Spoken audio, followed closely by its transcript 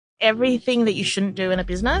everything that you shouldn't do in a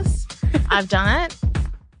business. I've done it.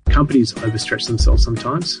 Companies overstretch themselves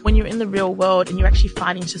sometimes. When you're in the real world and you're actually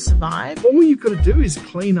fighting to survive. All you've got to do is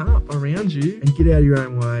clean up around you and get out of your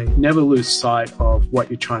own way. Never lose sight of what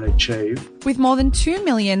you're trying to achieve. With more than 2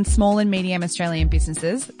 million small and medium Australian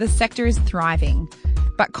businesses, the sector is thriving.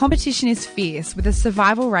 But competition is fierce, with a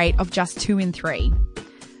survival rate of just 2 in 3.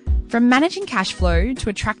 From managing cash flow to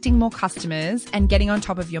attracting more customers and getting on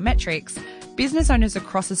top of your metrics, business owners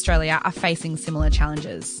across Australia are facing similar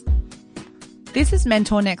challenges. This is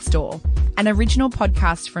Mentor Next Door, an original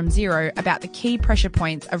podcast from Xero about the key pressure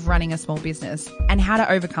points of running a small business and how to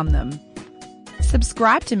overcome them.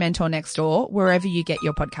 Subscribe to Mentor Next Door wherever you get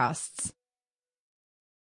your podcasts.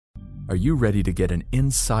 Are you ready to get an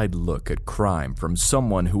inside look at crime from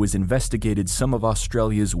someone who has investigated some of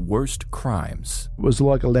Australia's worst crimes? It was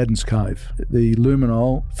like Aladdin's Cave. The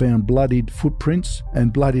luminol found bloodied footprints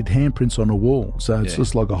and bloodied handprints on a wall, so it's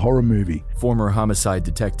just like a horror movie. Former homicide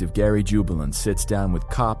detective Gary Jubelin sits down with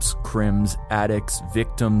cops, crims, addicts,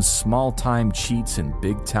 victims, small-time cheats, and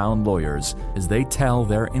big-town lawyers as they tell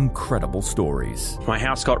their incredible stories. My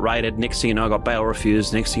house got raided. Next thing you know, I got bail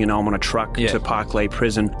refused. Next thing you know, I'm on a truck to Parklea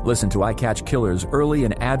Prison. Listen to I Catch Killers early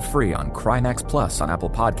and ad-free on Crimex Plus on Apple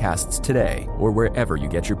Podcasts today or wherever you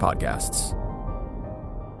get your podcasts.